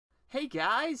Hey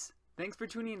guys! Thanks for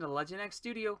tuning in to Legend X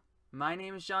Studio. My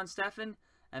name is John Steffen,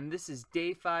 and this is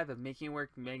day 5 of Making It Work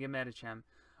Mega Medicham,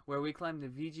 where we climb the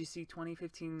VGC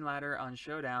 2015 ladder on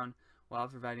Showdown while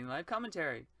providing live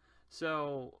commentary.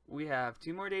 So we have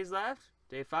 2 more days left,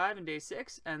 day 5 and day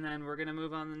 6, and then we're going to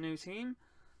move on to the new team.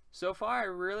 So far, I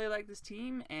really like this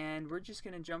team, and we're just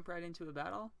going to jump right into a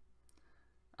battle.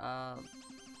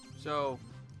 So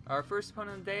our first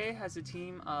opponent of the day has a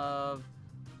team of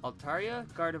Altaria,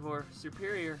 Gardevoir,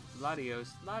 Superior, Latios,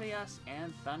 Latias,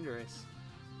 and Thundurus.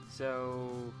 So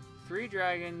 3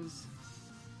 dragons,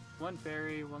 1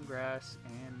 fairy, 1 grass,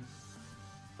 and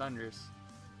Thundurus.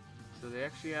 So they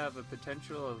actually have a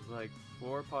potential of like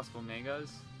 4 possible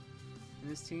megas in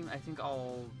this team. I think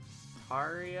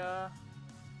Altaria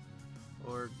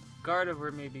or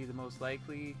Gardevoir may be the most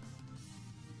likely.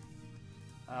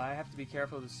 I have to be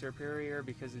careful with Superior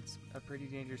because it's a pretty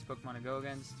dangerous Pokemon to go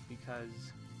against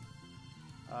because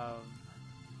of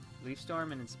Leaf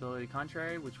Storm and its ability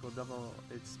Contrary, which will double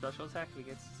its special attack if it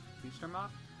gets Leaf Storm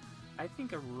off. I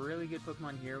think a really good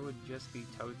Pokemon here would just be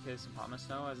Togekiss and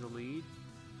Abomasnow as a lead.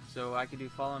 So I could do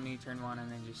Follow Me turn 1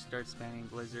 and then just start spamming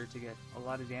Blizzard to get a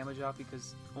lot of damage off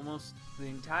because almost the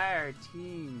entire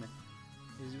team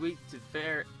is weak to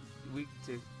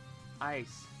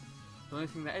Ice. The only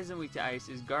thing that isn't weak to Ice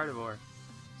is Gardevoir.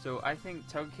 So I think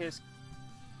Togekiss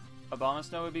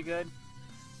Abomasnow would be good,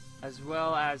 as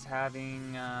well as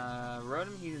having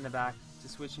Rotom Heat in the back to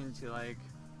switch into like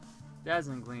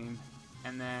Dazzling Gleam.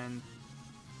 And then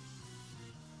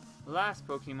the last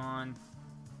Pokemon,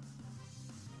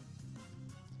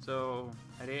 so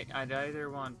I'd either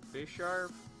want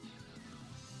Bisharp or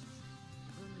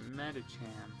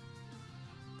Medicham.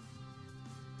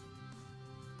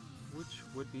 Which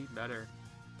would be better?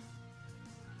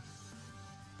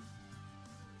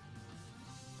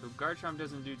 So Garchomp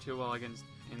doesn't do too well against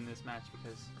in this match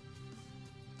because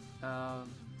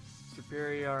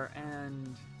Superior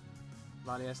and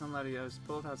Latias and Latios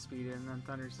both outspeed it, and then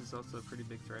Thundurus is also a pretty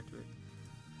big threat to it.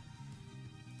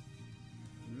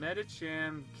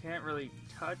 Medicham can't really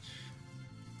touch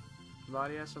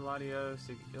Latias or Latios.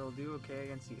 It'll do okay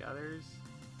against the others.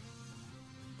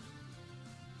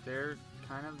 They're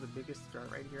kind of the biggest threat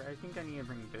right here. I think I need to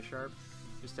bring Bisharp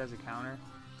just as a counter.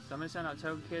 So I'm going to send out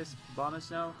Togekiss,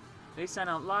 Abomasnow. They send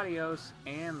out Latios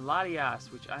and Latias,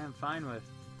 which I am fine with.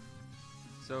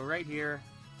 So right here,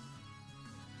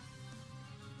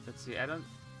 let's see,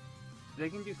 they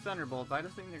can do Thunderbolt, but I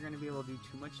don't think they're going to be able to do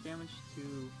too much damage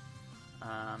to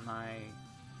my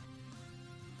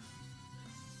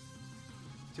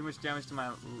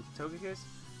Togekiss.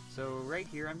 So right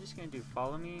here, I'm just going to do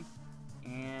Follow Me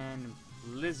and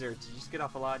Blizzard to just get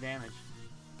off a lot of damage,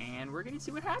 and we're gonna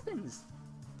see what happens.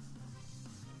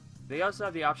 They also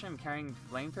have the option of carrying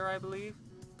Flamethrower, I believe.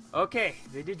 Okay,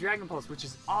 they did Dragon Pulse, which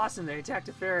is awesome. They attacked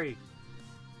a fairy,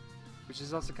 which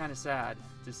is also kind of sad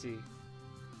to see.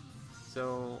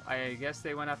 So I guess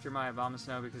they went after my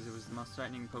Abomasnow because it was the most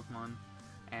threatening Pokemon,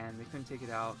 and they couldn't take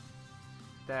it out.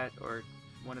 That, or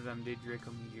one of them did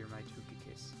Draco Meteor my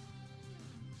Togekiss.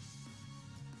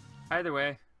 Either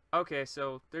way. Okay,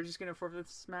 so they're just going to forfeit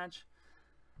this match,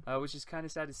 which is kind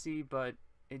of sad to see, but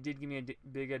it did give me a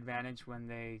big advantage when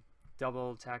they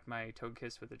double attacked my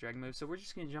Togekiss with the Dragon move. So we're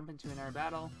just going to jump into another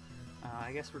battle.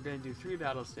 I guess we're going to do 3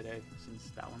 battles today, since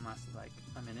that one lasted like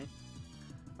a minute.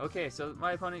 Okay, so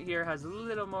my opponent here has a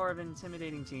little more of an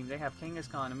intimidating team. They have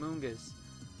Kangaskhan, Amoonguss,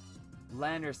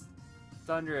 Landorus,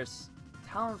 Thundurus,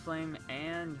 Talonflame,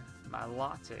 and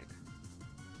Milotic.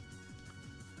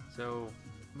 So,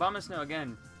 Abomasnow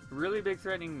again. Really big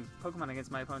threatening Pokemon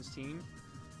against my opponent's team,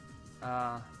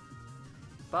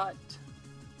 but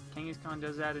Kangaskhan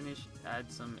does add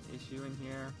some issue in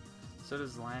here. So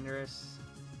does Landorus.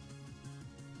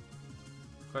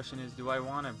 Question is, do I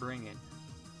want to bring it?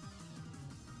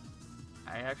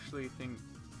 I actually think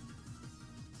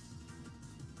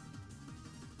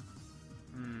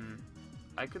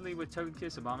I could lead with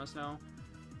Togekiss, Abomasnow,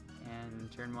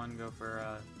 and turn 1 go for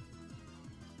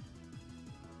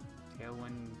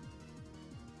Tailwind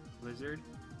Blizzard.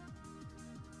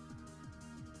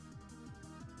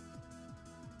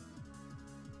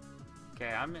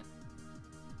 Okay,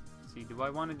 see, do I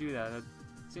want to do that? That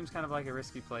seems kind of like a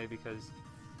risky play because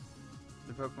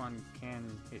the Pokemon can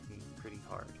hit me pretty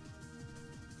hard.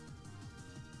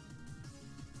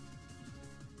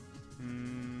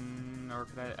 Or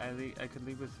could I could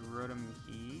lead with Rotom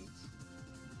Heat.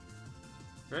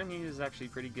 Rotom Heat is actually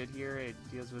pretty good here. It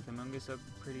deals with Amoonguss up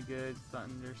pretty good,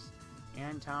 Thundurus,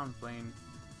 and Talonflame.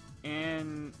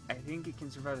 And I think it can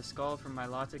survive a Scald from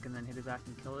Milotic and then hit it back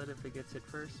and kill it if it gets hit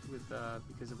first with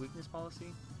because of weakness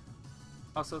policy.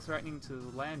 Also threatening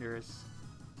to Landers.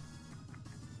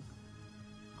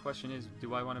 Question is,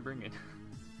 do I want to bring it?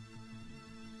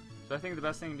 So I think the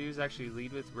best thing to do is actually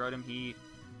lead with Rotom Heat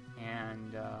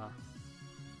and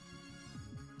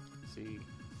let's see,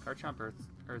 Garchomp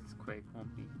Earthquake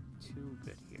won't be too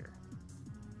good here.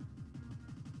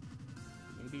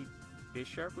 Maybe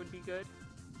Bisharp would be good.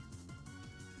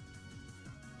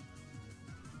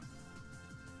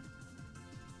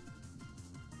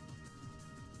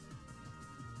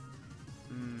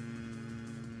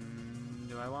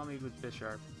 Do I want to lead with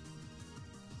Bisharp?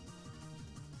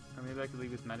 Or maybe I could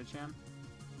lead with Medicham?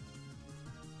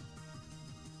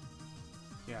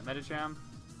 Yeah, Medicham.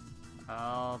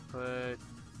 I'll put...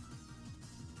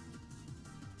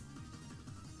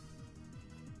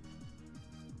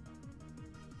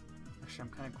 Actually, I'm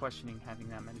kind of questioning having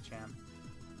that Medicham.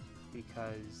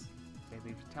 Because if they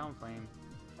leave Talonflame,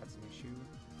 that's an issue.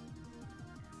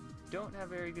 Don't have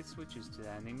very good switches to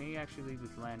that, and they may actually lead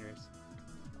with Landers.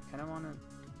 I kind of want to...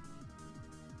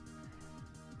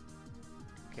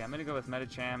 Okay, I'm going to go with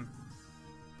Medicham,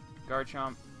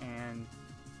 Garchomp, and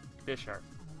Bisharp.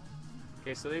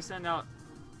 Okay, so they send out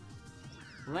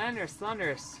Landers,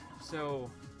 Thundurus. So,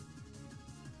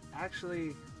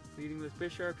 actually, leading with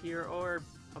Bisharp here, or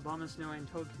Abomasnow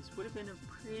and Togekiss would have been a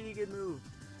pretty good move,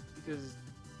 because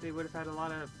they would have had a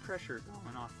lot of pressure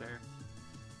going off there.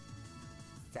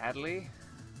 Sadly,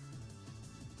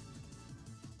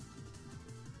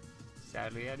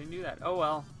 I didn't do that. Oh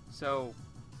well. So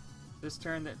this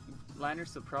turn, that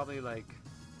Landers will probably like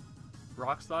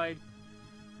Rock Slide,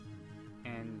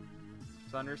 and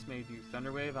Thundurus may do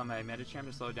Thunder Wave on my Medicham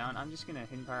to slow it down. I'm just gonna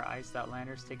Hidden Power Ice that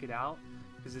Landers, take it out,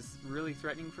 because it's really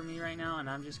threatening for me right now, and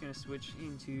I'm just gonna switch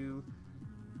into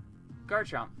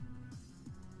Garchomp.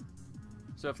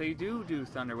 So if they do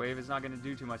Thunder Wave, it's not going to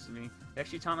do too much to me. They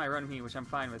actually taunt my Rotom Heat, which I'm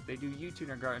fine with. They do U-Tune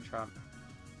or Garchomp.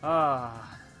 I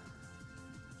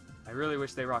really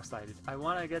wish they Rock Slided. I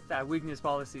want to get that Weakness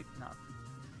Policy... Not...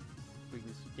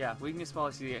 Weakness... Yeah, Weakness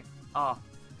Policy... I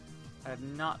have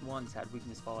not once had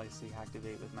Weakness Policy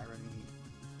activate with my Rotom Heat.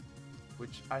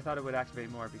 Which I thought it would activate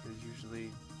more, because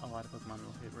usually a lot of Pokemon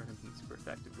will hit Rotom Heat super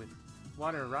effective with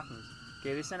Water or Rock moves.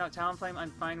 Okay, they sent out Talonflame. I'm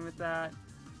fine with that.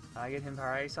 I get Hidden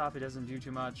Power Ice off, it doesn't do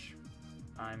too much.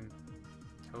 I'm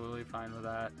totally fine with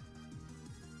that.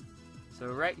 So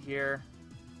right here,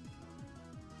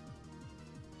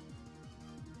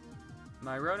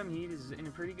 my Rotom Heat is in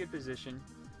a pretty good position.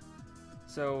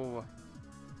 So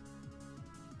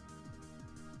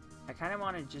I kind of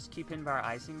want to just keep Hidden Power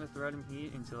Icing with Rotom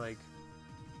Heat into like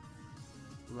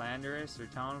Landorus or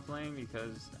Talonflame,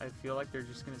 because I feel like they're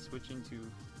just going to switch into...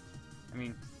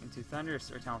 into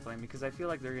Thundurus or Talonflame, because I feel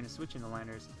like they're going to switch into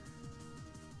Landers.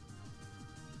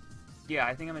 Yeah,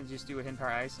 I think I'm going to just do a Hidden Power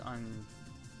Ice on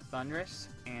Thundurus,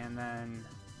 and then...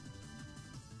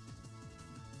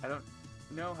 I don't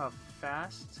know how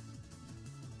fast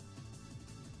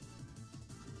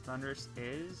Thundurus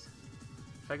is.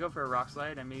 If I go for a Rock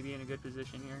Slide, I may be in a good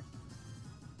position here.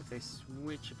 If they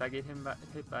switch, if I get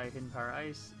hit by Hidden Power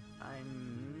Ice,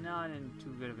 I'm not in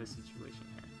too good of a situation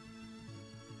here.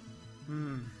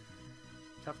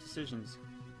 Tough decisions.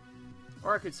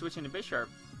 Or I could switch into Bisharp,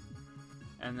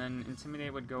 and then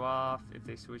Intimidate would go off if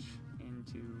they switch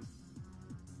into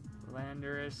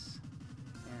Landorus,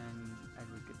 and I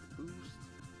would get the boost.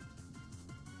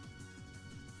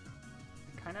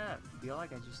 I kind of feel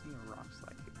like I just need a Rock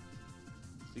Slide here.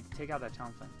 So you can take out that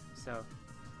Talonflame. So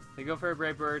they go for a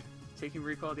Brave Bird, taking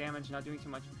recoil damage, not doing too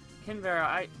much.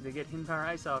 They get Hidden Power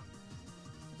Ice off.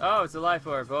 Oh, it's a Life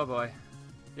Orb. Oh boy.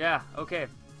 Yeah, okay.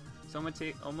 So I'm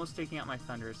almost taking out my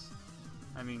Thunders.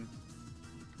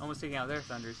 Almost taking out their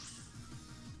Thunders.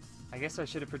 I guess I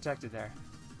should have protected there.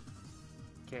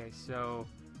 Okay, so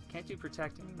can't do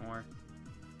Protect anymore.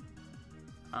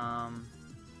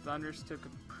 Thunders took a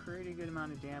pretty good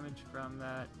amount of damage from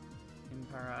that Hidden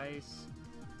Power Ice.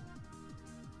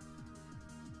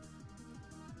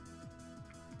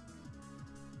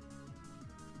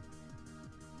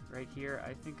 Right here,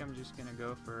 I think I'm just gonna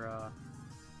go for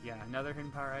yeah, another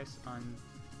Hidden Power Ice on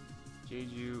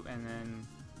Jeju, and then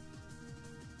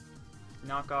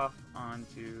knock off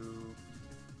onto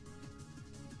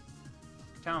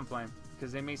Talonflame,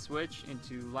 because they may switch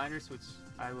into Liners, which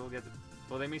I will get.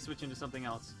 Well, they may switch into something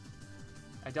else.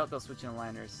 I doubt they'll switch into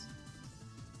Liners.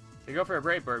 They go for a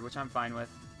Brave Bird, which I'm fine with.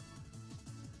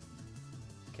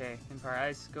 Okay, Hidden Power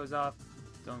Ice goes off.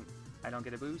 I don't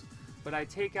get a boost, but I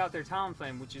take out their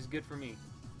Talonflame, which is good for me.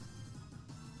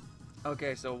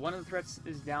 Okay, so one of the threats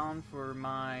is down for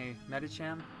my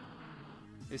Medicham.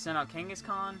 They sent out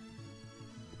Kangaskhan.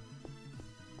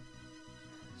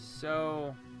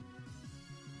 So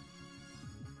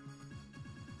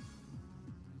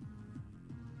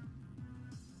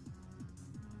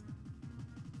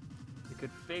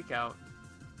could fake out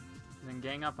and then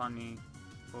gang up on me,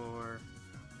 or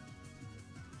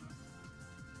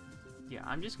yeah,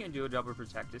 I'm just gonna do a double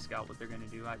protect to scout what they're gonna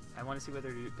do. I want to see what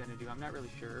they're gonna do. I'm not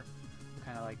really sure what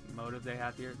kind of like motive they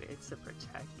have here. It's the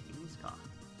protect Kingscon.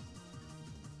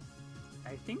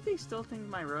 I think they still think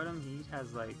my Rotom Heat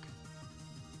has like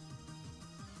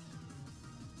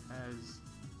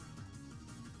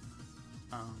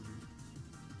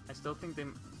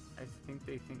I think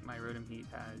they think my Rotom Heat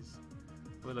has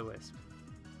Will-O-Wisp.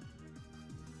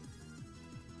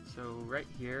 So right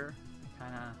here,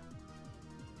 kinda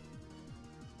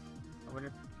I wonder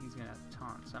if he's gonna have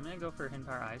taunt. So I'm gonna go for Hidden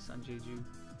Power Ice on Jeju,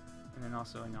 and then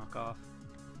also a knockoff.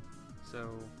 So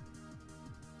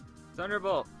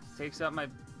Thunderbolt takes out my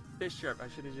Bisharp. I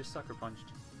should have just Sucker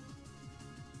Punched.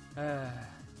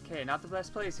 Okay, not the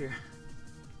best plays here.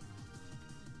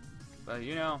 But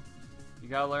you know, you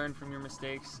gotta learn from your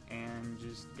mistakes and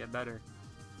just get better.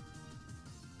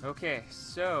 Okay,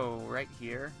 so right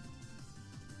here,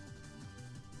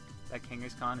 that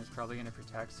Kangaskhan is probably gonna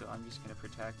protect, so I'm just gonna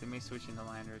protect. They may switch into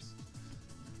Landers.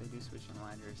 If they do switch into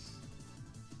Landers,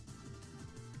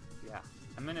 yeah,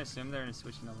 I'm gonna assume they're gonna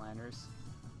switch into Landers,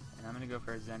 and I'm gonna go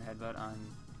for a Zen Headbutt on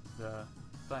the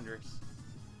Thundurus.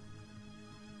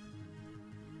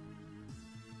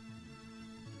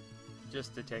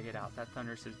 Just to take it out. That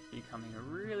Thundurus is becoming a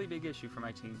really big issue for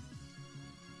my team.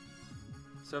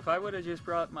 So if I would have just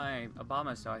brought my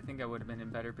Abomasnow, I think I would have been in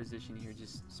better position here,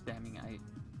 just spamming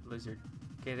Blizzard.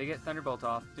 Okay, they get Thunderbolt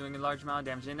off, doing a large amount of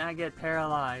damage, and I get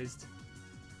paralyzed.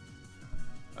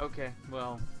 Okay,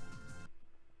 well,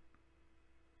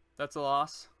 that's a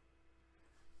loss.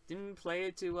 Didn't play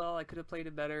it too well. I could have played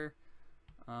it better.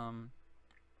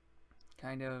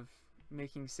 Kind of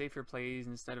making safer plays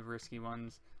instead of risky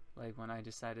ones. Like when I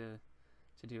decided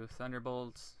to do a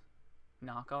Thunderbolt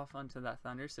knockoff onto that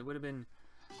Thundurus, it would have been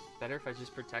better if I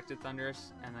just protected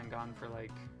Thundurus and then gone for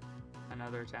like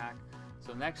another attack.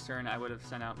 So next turn I would have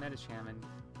sent out Medicham and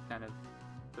kind of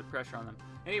put pressure on them.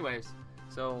 Anyways,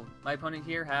 so my opponent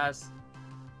here has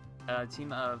a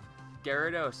team of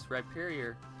Gyarados,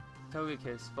 Rhyperior,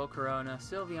 Togekiss, Volcarona,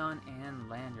 Sylveon, and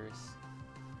Landorus.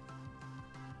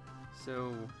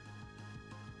 So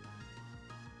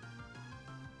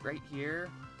right here,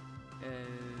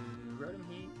 Rotom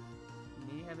Heat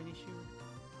may have an issue.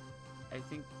 I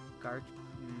think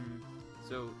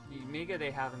so the Mega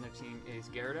they have in their team is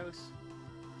Gyarados.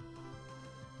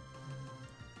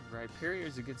 Rhyperior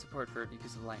is a good support for it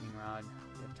because of Lightning Rod.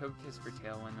 We have Togekiss for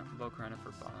Tailwind, Volcarona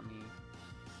for Balmy.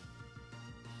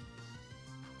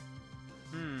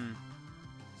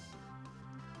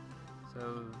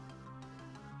 So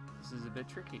this is a bit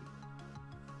tricky.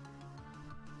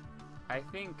 I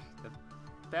think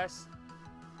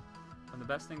one of the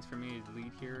best things for me to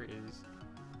lead here is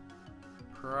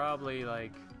probably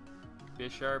like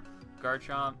Bisharp,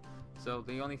 Garchomp. So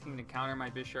the only thing to counter my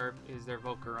Bisharp is their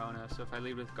Volcarona. So if I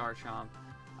lead with Garchomp,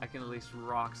 I can at least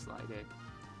Rock Slide it.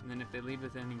 And then if they lead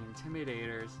with any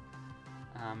Intimidators,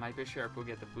 my Bisharp will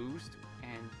get the boost,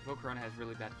 and Volcarona has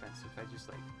really bad defense. So if I just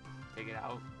like take it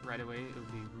out right away, it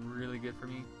would be really good for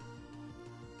me.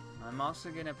 I'm also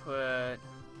gonna put a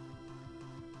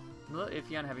little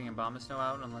iffy on having Abomasnow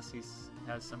out unless he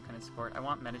has some kind of support. I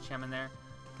want Medicham in there,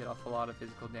 get off a lot of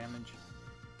physical damage.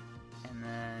 And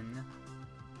then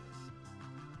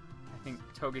I think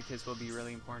Togekiss will be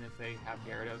really important if they have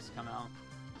Gyarados come out.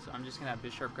 So I'm just going to have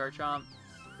Bisharp, Garchomp.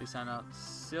 They send out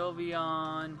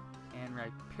Sylveon and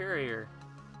Rhyperior.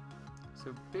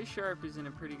 So Bisharp is in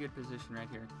a pretty good position right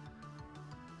here.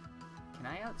 Can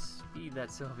I outspeed that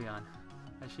Sylveon?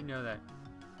 I should know that.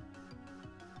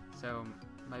 So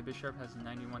my Bisharp has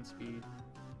 91 speed.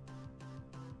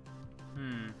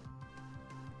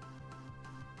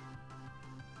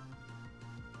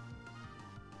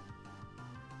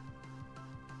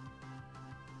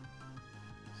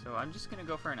 So I'm just going to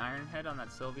go for an Iron Head on that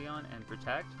Sylveon and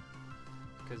protect,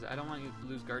 because I don't want you to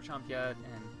lose Garchomp yet,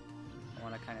 and I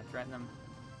want to kind of threaten them.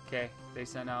 Okay, they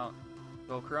send out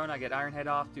Volcarona, I get Iron Head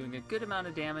off, doing a good amount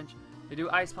of damage. They do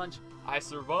Ice Punch, I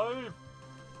survive!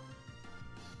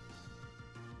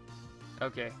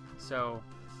 Okay, so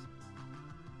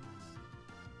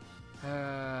do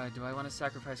I want to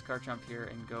sacrifice Garchomp here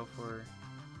and go for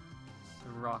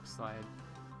the Rock Slide?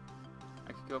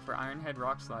 I could go for Iron Head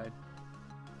Rock Slide,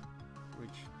 which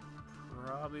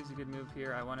probably is a good move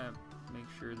here. I want to make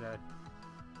sure that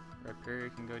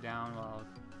Rhyperior can go down while...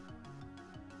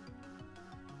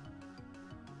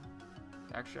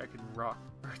 Actually, I could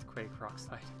Earthquake Rock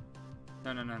Slide.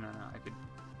 No. I could...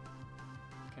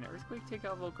 Can Earthquake take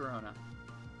out Volcarona?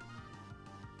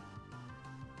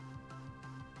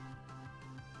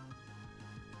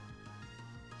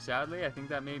 sadly, I think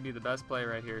that may be the best play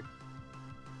right here.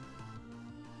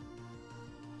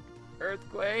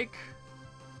 Earthquake.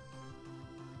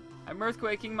 I'm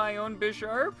earthquaking my own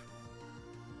Bisharp.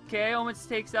 Okay, almost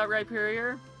takes out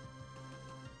Rhyperior.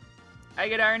 I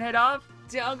get Iron Head off.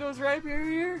 Down goes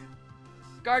Rhyperior.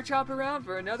 Garchomp around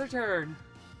for another turn.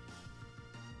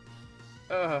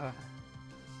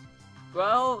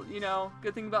 Well, you know,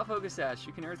 good thing about Focus Sash,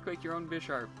 you can earthquake your own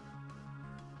Bisharp.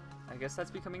 I guess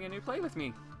that's becoming a new play with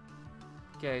me.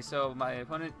 Okay, so my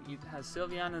opponent has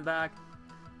Sylveon in the back.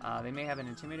 They may have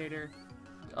an Intimidator.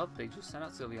 Oh, they just sent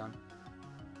out Sylveon.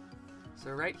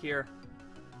 So right here,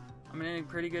 I'm in a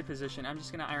pretty good position. I'm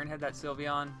just going to Iron Head that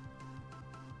Sylveon.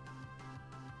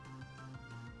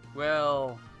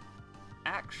 Well,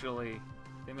 actually,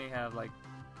 they may have like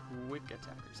Quick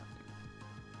Attack or something.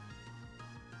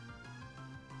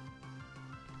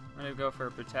 I'm going to go for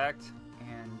a Protect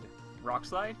and Rock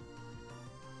Slide.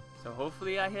 So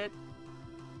hopefully I hit.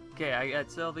 Okay, I got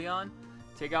Sylveon.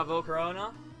 Take out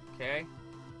Volcarona. Okay.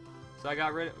 So I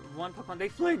got rid of one Pokemon. They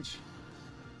flinch!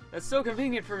 That's so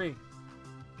convenient for me.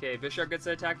 Okay, Bisharp gets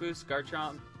the attack boost.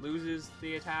 Garchomp loses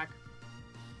the attack.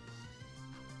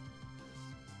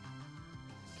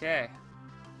 Okay.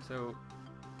 So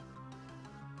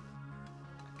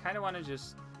I kind of want to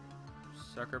just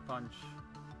Sucker Punch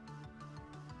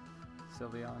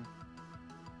Sylveon.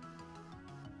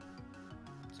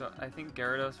 So I think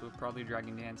Gyarados would probably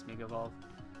Dragon Dance Mega Evolve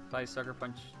if I Sucker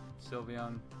Punch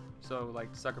Sylveon. So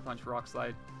like Sucker Punch Rock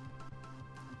Slide.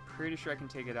 I'm pretty sure I can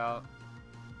take it out.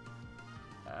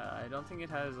 I don't think it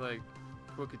has like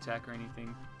Quick Attack or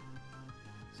anything.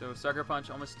 So Sucker Punch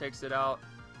almost takes it out.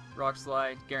 Rock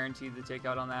Slide, guaranteed the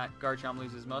takeout on that. Garchomp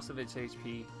loses most of its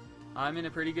HP. I'm in a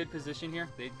pretty good position here.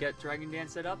 They'd get Dragon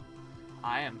Dance set up.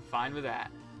 I am fine with that.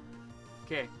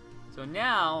 Okay, so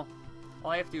now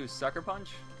all I have to do is Sucker Punch.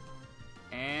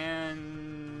 And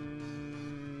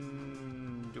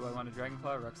do I want a Dragon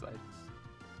Claw or Rock Slide?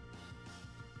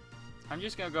 I'm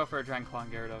just gonna go for a Dragon Claw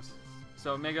and Gyarados.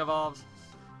 So Mega Evolves.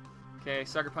 Okay,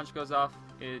 Sucker Punch goes off.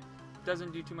 It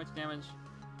doesn't do too much damage.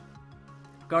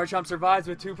 Garchomp survives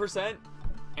with 2%.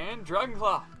 And Dragon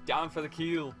Claw down for the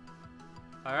kill.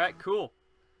 Alright, cool.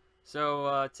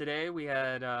 So today we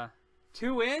had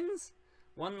 2 wins,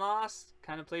 1 loss.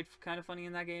 Kind of played kind of funny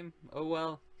in that game. Oh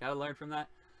well, gotta learn from that.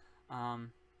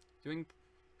 Doing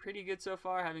pretty good so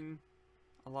far, having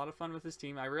a lot of fun with this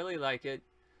team. I really like it.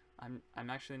 I'm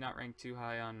actually not ranked too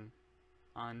high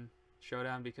on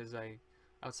Showdown because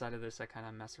outside of this I kind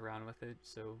of mess around with it,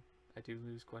 so I do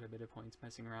lose quite a bit of points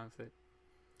messing around with it.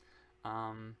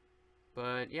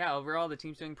 But yeah, overall the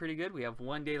team's doing pretty good. We have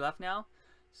 1 day left now,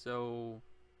 so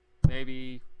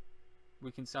maybe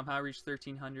we can somehow reach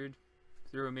 1300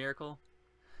 through a miracle.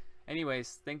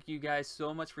 Anyways, thank you guys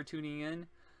so much for tuning in.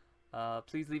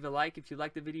 Please leave a like if you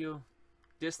liked the video.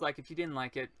 Dislike if you didn't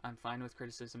like it. I'm fine with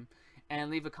criticism. And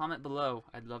leave a comment below.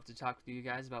 I'd love to talk to you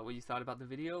guys about what you thought about the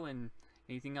video and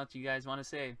anything else you guys want to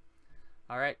say.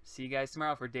 Alright, see you guys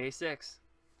tomorrow for day 6.